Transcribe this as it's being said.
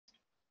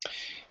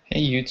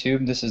Hey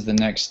YouTube, this is the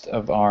next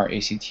of our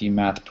ACT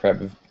Math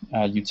Prep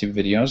YouTube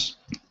videos.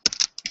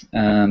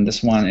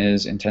 This one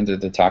is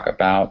intended to talk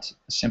about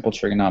simple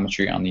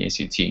trigonometry on the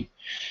ACT.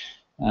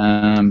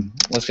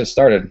 Let's get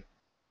started.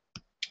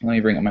 Let me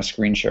bring up my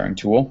screen sharing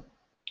tool.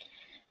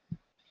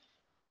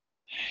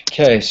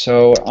 Okay,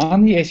 so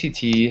on the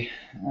ACT,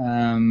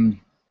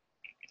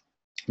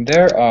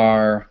 there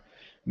are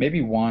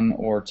maybe one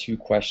or two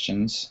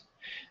questions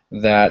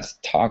that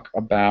talk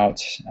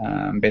about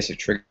basic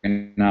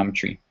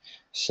trigonometry.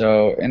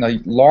 So in a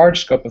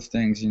large scope of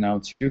things,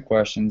 two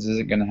questions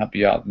isn't going to help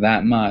you out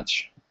that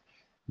much.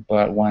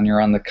 But when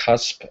you're on the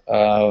cusp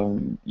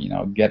of,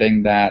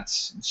 getting that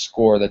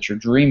score that you're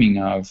dreaming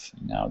of,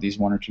 these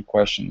one or two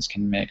questions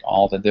can make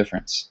all the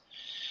difference.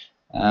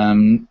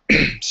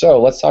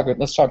 So let's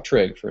talk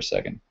trig for a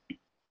second.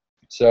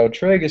 So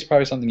trig is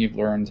probably something you've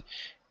learned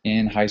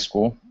in high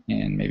school,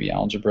 in maybe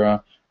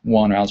Algebra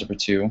 1 or Algebra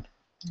 2.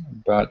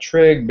 But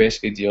trig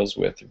basically deals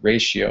with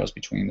ratios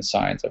between the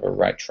sides of a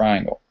right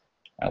triangle,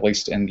 at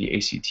least in the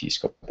ACT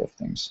scope of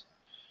things.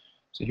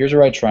 So here's a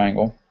right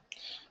triangle.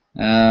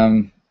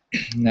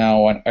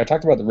 Now, I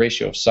talked about the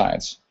ratio of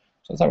sides.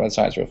 So let's talk about the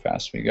sides real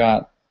fast. We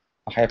got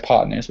a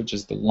hypotenuse, which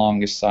is the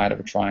longest side of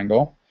a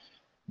triangle.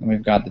 And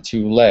we've got the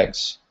two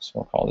legs. So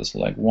we'll call this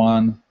leg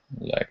 1,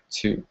 leg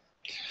 2.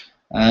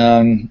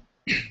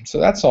 So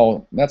that's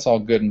all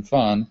good and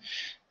fun.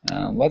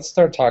 Let's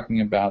start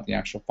talking about the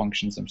actual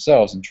functions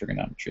themselves in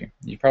trigonometry.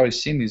 You've probably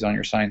seen these on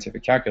your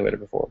scientific calculator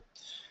before.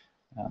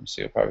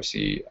 So you'll probably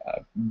see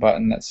a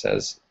button that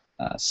says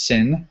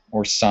sin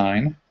or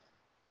sine,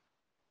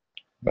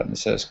 a button that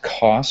says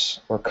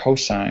cos or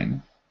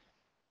cosine,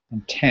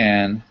 and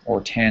tan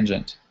or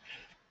tangent.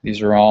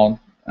 These are all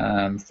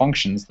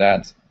functions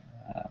that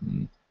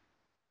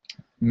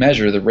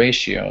measure the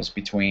ratios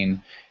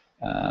between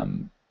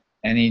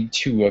any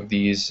two of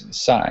these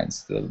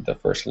sides, the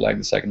first leg,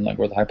 the second leg,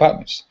 or the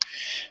hypotenuse.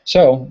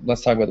 So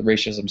let's talk about the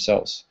ratios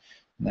themselves.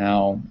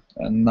 Now,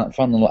 a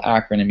fun little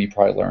acronym you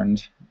probably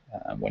learned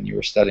when you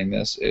were studying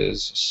this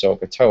is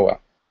SOHCAHTOA.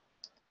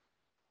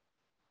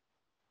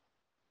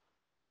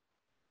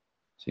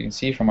 So you can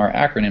see from our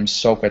acronym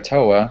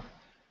SOHCAHTOA,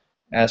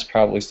 S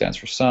probably stands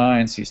for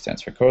sine, C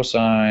stands for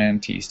cosine,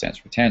 T stands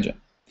for tangent.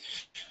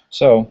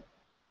 So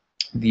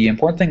the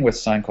important thing with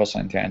sine,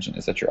 cosine, tangent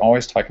is that you're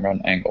always talking about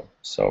an angle.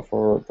 So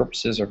for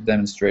purposes of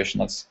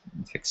demonstration, let's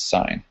take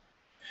sine.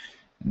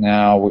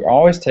 Now, we're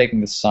always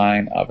taking the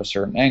sine of a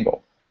certain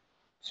angle.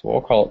 So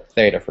we'll call it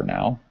theta for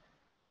now.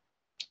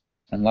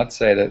 And let's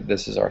say that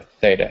this is our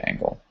theta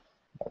angle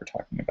that we're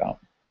talking about.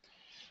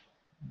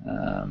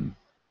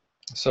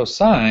 So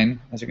sine,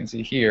 as you can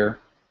see here,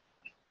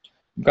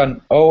 we've got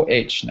an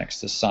OH next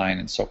to sine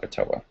in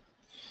SOHCAHTOA.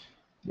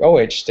 The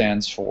OH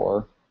stands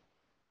for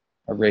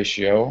a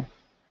ratio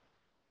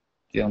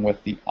dealing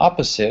with the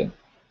opposite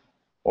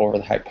over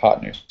the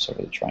hypotenuse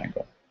over the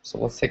triangle. So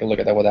let's take a look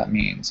at what that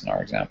means in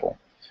our example.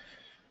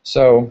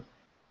 So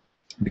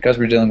because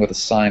we're dealing with a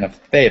sine of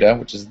theta,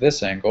 which is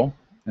this angle,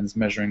 and it's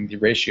measuring the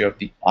ratio of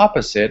the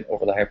opposite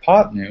over the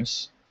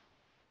hypotenuse,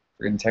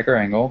 we're going to take our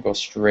angle, go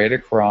straight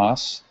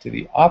across to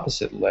the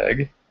opposite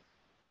leg,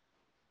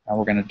 and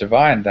we're going to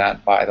divide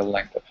that by the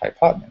length of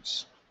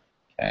hypotenuse.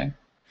 Okay?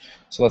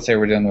 So let's say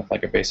we're dealing with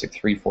like a basic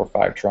 3, 4,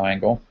 5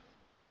 triangle.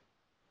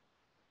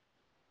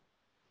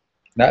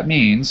 That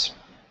means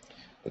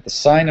that the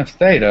sine of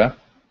theta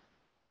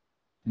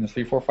in the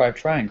 3, 4, 5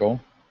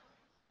 triangle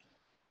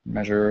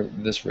measure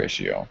this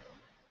ratio,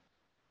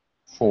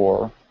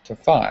 4 to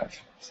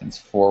 5, since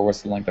 4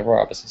 was the length of our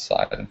opposite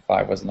side and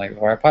 5 was the length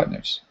of our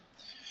hypotenuse.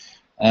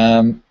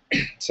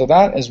 So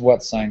that is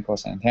what sine,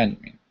 cosine, and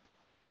tangent mean.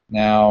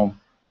 Now,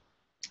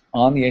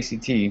 on the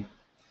ACT,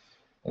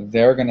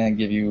 they're going to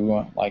give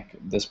you like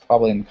this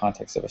probably in the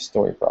context of a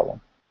story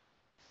problem.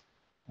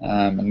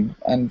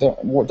 And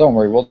don't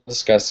worry, we'll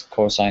discuss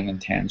cosine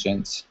and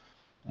tangent,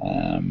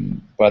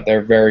 but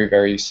they're very,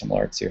 very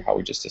similar to how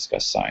we just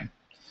discussed sine.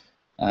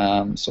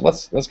 So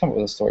let's come up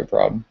with a story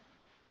problem.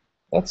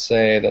 Let's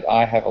say that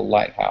I have a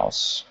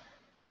lighthouse,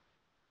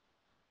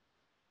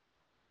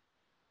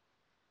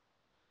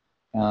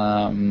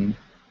 and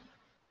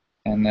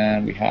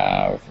then we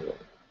have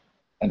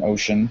an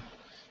ocean,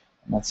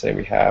 and let's say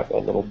we have a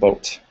little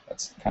boat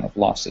that's kind of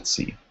lost at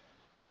sea.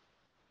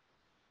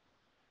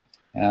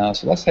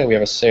 So let's say we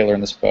have a sailor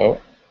in this boat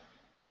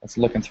that's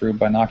looking through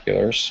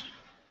binoculars.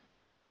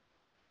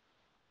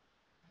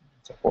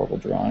 It's a horrible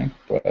drawing,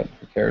 but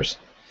who cares?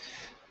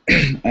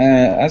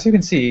 As you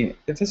can see,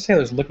 if this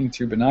sailor is looking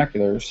through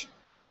binoculars,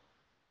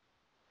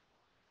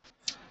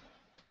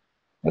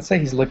 let's say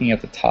he's looking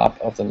at the top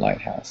of the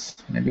lighthouse,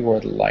 maybe where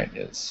the light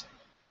is.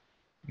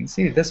 You can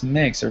see this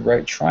makes a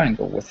right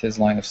triangle with his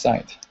line of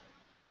sight.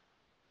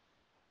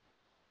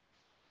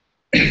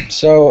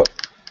 So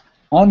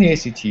on the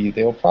ACT,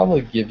 they will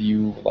probably give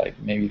you like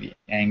maybe the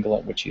angle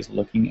at which he's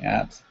looking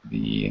at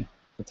the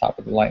top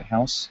of the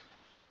lighthouse.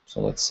 So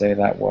let's say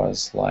that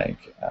was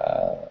like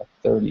a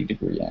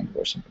 30-degree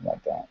angle or something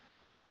like that.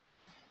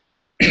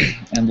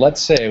 And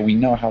let's say we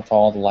know how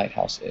tall the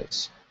lighthouse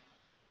is.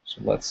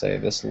 So let's say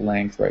this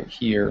length right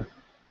here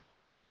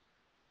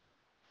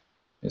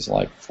is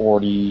like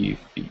 40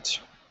 feet,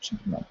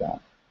 something like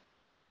that.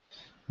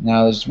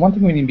 Now there's one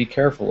thing we need to be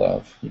careful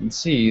of. You can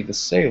see the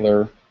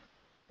sailor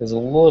is a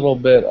little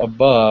bit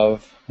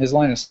above, his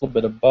line is a little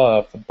bit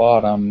above the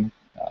bottom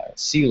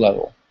sea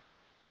level.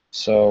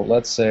 So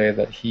let's say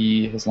that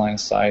his line of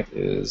sight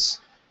is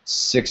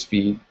 6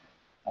 feet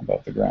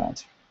above the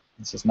ground.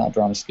 This is not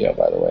drawn to scale,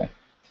 by the way.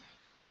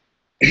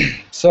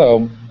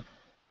 So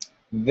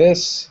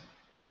this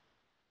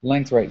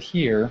length right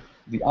here,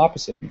 the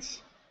opposite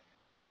length,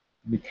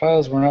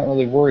 because we're not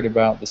really worried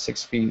about the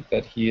 6 feet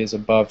that he is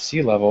above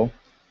sea level,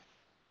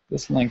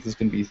 this length is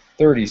going to be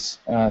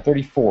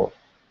 34.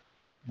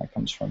 That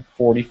comes from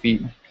 40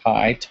 feet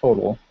high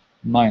total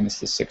minus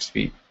the 6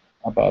 feet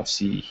above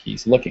sea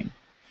he's looking.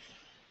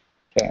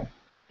 Okay,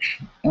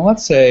 and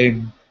let's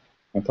say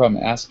my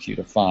problem asks you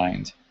to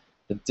find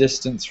the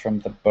distance from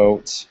the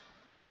boat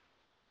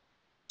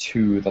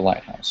to the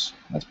lighthouse.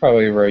 That's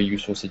probably a very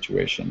useful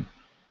situation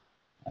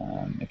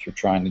if you're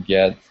trying to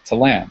get to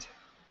land.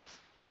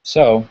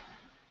 So,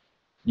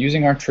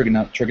 using our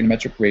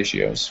trigonometric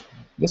ratios,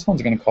 this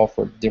one's going to call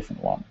for a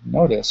different one.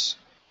 Notice,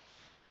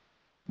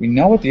 we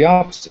know what the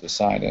opposite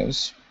side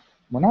is.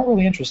 We're not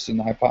really interested in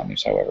the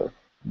hypotenuse, however.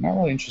 We're not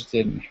really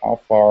interested in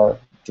how far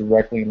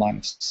directly line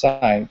of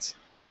sight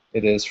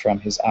it is from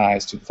his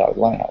eyes to the top of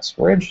the lighthouse.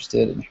 We're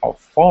interested in how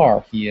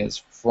far he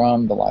is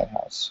from the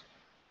lighthouse.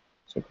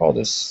 So we'll call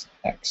this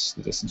x,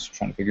 the distance we're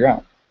trying to figure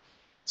out.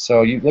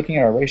 So looking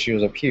at our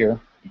ratios up here,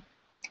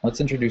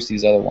 let's introduce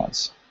these other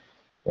ones.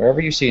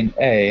 Wherever you see an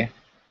A,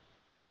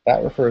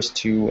 that refers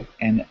to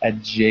an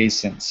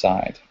adjacent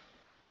side.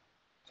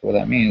 So what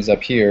that means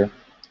up here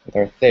with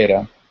our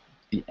theta,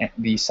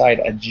 the side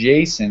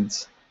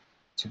adjacent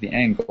to the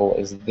angle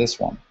is this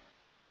one.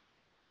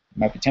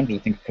 You might be tempted to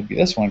think it could be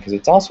this one because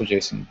it's also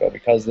adjacent, but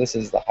because this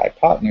is the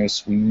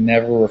hypotenuse, we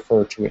never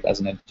refer to it as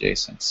an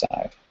adjacent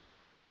side.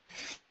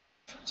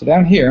 So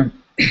down here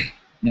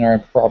in our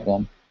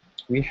problem,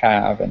 we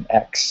have an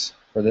x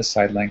for this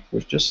side length,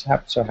 which just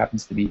so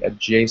happens to be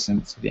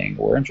adjacent to the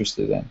angle we're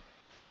interested in.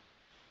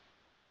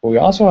 But we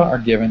also are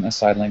given a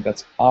side length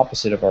that's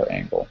opposite of our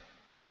angle.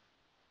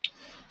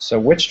 So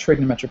which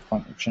trigonometric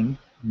function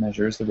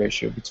measures the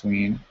ratio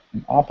between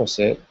an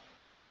opposite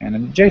and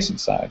an adjacent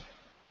side?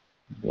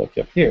 Look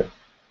up here.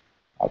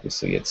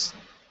 Obviously it's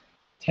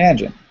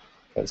tangent,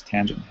 because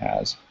tangent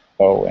has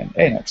O and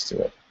A next to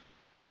it.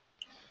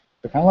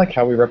 But kind of like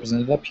how we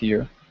represented up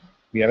here,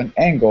 we have an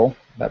angle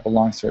that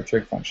belongs to our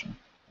trig function.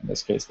 In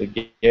this case, they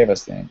gave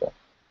us the angle.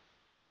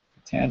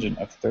 The tangent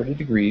of 30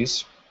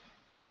 degrees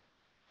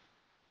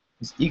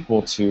is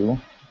equal to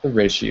the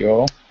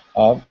ratio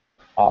of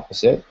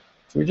opposite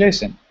to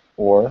adjacent,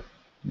 or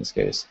in this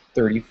case,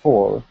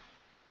 34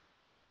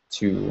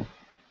 to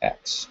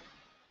x.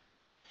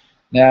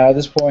 Now, at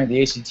this point,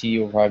 the ACT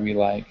will probably be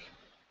like,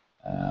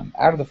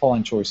 out of the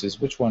following choices,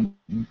 which one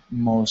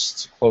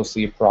most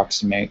closely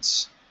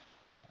approximates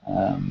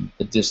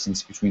the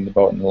distance between the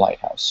boat and the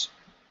lighthouse?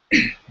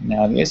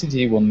 Now, the ACT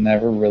will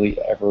never really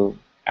ever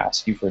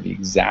ask you for the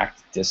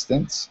exact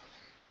distance,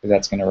 because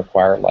that's going to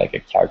require like a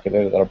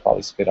calculator that'll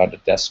probably spit out a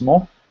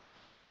decimal.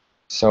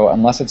 So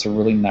unless it's a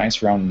really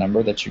nice round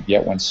number that you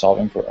get when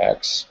solving for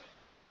x,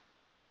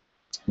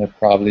 they're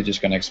probably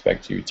just going to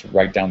expect you to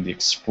write down the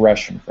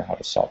expression for how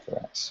to solve for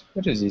x,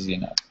 which is easy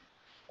enough.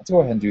 Let's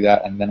go ahead and do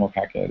that, and then we'll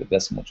calculate a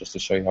decimal just to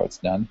show you how it's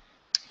done.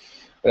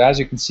 But as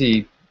you can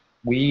see,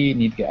 we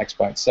need to get x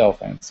by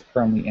itself, and it's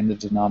currently in the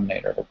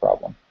denominator of the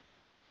problem.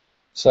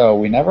 So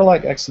we never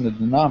like x in the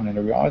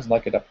denominator, we always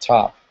like it up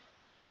top.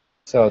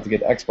 So to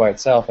get x by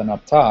itself and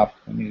up top,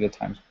 we need to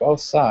times both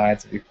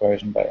sides of the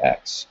equation by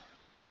x.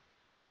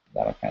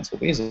 That'll cancel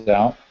these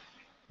out,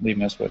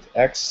 leaving us with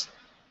x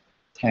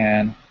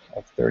tan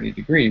of 30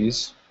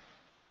 degrees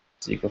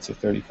is equal to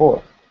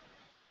 34.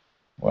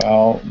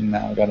 Well,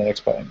 now we've got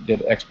to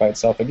get x by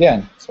itself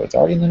again. So it's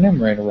already in the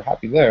numerator, we're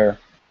happy there.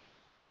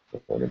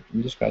 So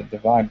we just got to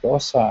divide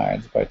both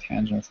sides by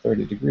tangent of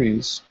 30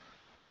 degrees.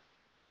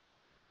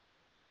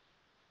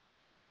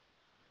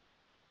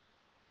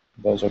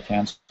 Those will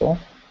cancel,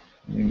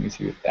 leaving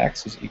you with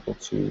x is equal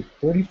to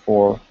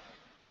 34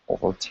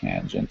 over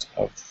tangent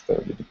of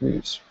 30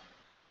 degrees.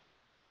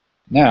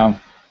 Now,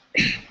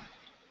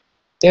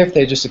 if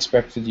they just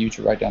expected you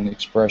to write down the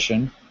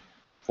expression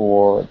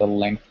for the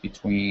length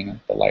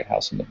between the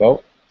lighthouse and the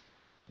boat,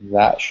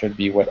 that should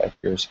be what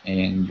appears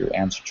in your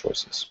answer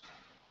choices.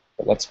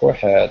 But let's go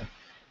ahead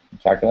and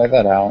calculate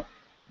that out,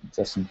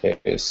 just in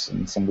case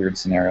in some weird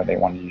scenario they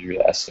wanted you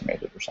to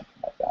estimate it or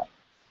something like that.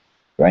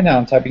 Right now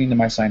I'm typing into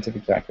my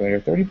scientific calculator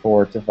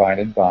 34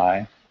 divided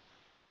by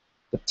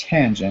the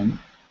tangent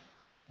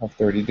of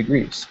 30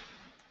 degrees.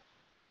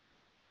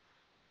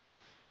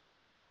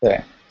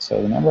 Okay,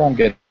 so the number I'm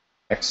getting,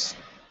 x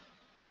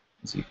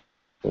is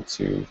equal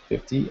to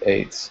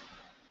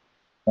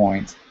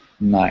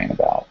 58.9,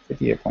 about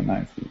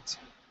 58.9 feet.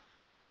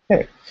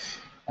 Okay,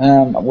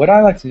 what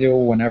I like to do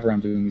whenever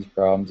I'm doing these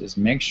problems is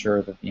make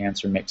sure that the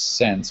answer makes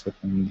sense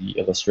within the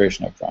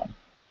illustration I've drawn.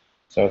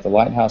 So if the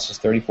lighthouse is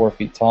 34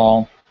 feet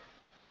tall,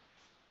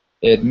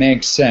 it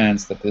makes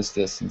sense that this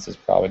distance is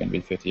probably going to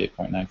be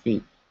 58.9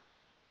 feet.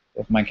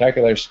 If my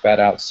calculator spat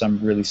out some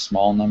really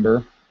small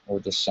number, or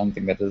just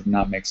something that does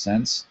not make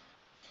sense,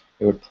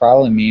 it would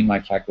probably mean my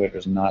calculator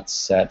is not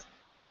set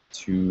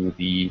to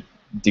the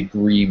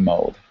degree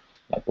mode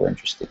like we're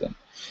interested in.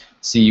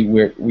 See,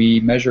 we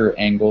measure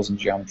angles in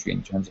geometry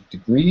in terms of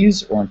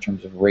degrees or in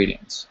terms of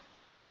radians.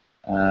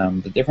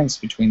 The difference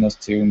between those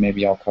two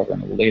maybe I'll cover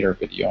in a later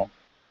video.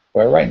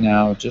 But right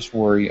now, just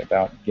worry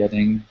about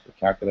getting the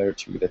calculator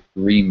to the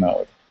degree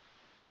mode.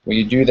 When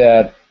you do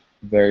that,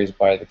 varies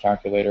by the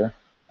calculator.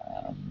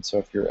 So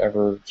if you're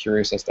ever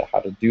curious as to how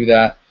to do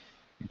that,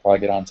 you can probably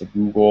get onto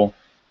Google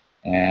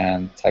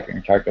and type in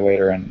your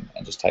calculator and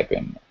just type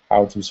in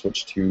how to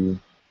switch to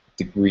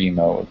degree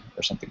mode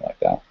or something like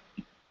that.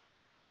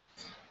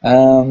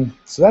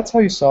 So that's how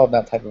you solve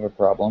that type of a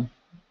problem.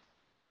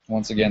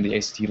 Once again, the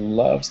ACT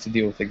loves to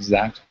deal with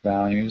exact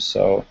values,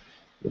 so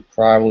you'll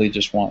probably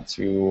just want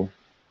to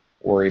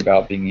worry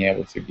about being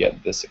able to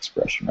get this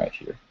expression right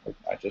here.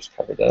 I just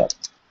covered that up.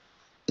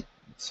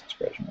 This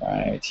expression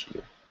right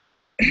here.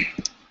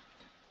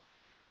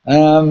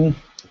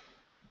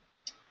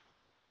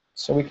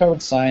 So we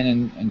covered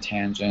sine and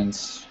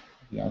tangents.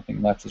 The only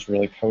thing left is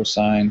really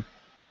cosine,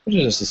 which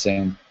is just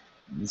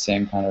the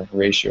same kind of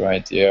ratio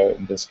idea.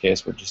 In this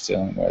case, we're just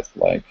dealing with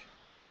like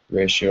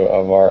ratio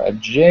of our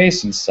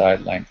adjacent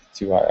side length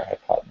to our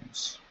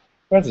hypotenuse.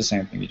 But it's the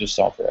same thing. You just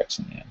solve for x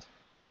in the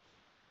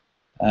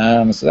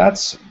end. So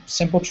that's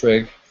simple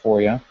trig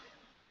for you.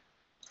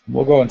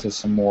 We'll go into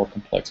some more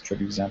complex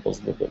trig examples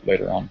a little bit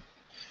later on.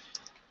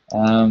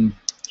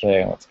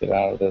 Okay, let's get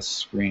out of this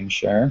screen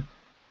share.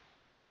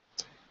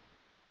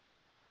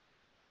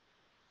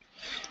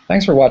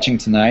 Thanks for watching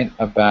tonight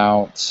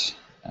about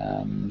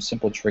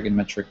simple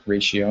trigonometric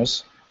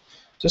ratios.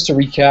 Just to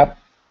recap,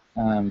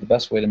 the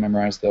best way to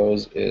memorize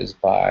those is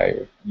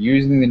by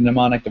using the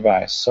mnemonic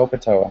device,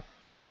 SOHCAHTOA,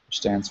 which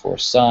stands for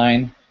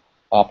sine,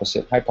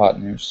 opposite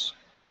hypotenuse,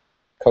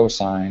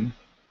 cosine,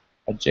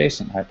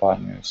 adjacent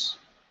hypotenuse,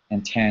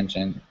 and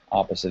tangent,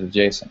 opposite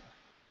adjacent.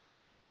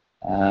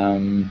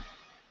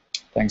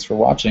 Thanks for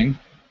watching.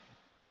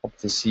 Hope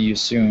to see you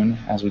soon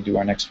as we do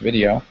our next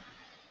video.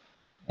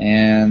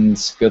 And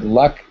good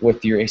luck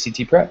with your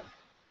ACT prep.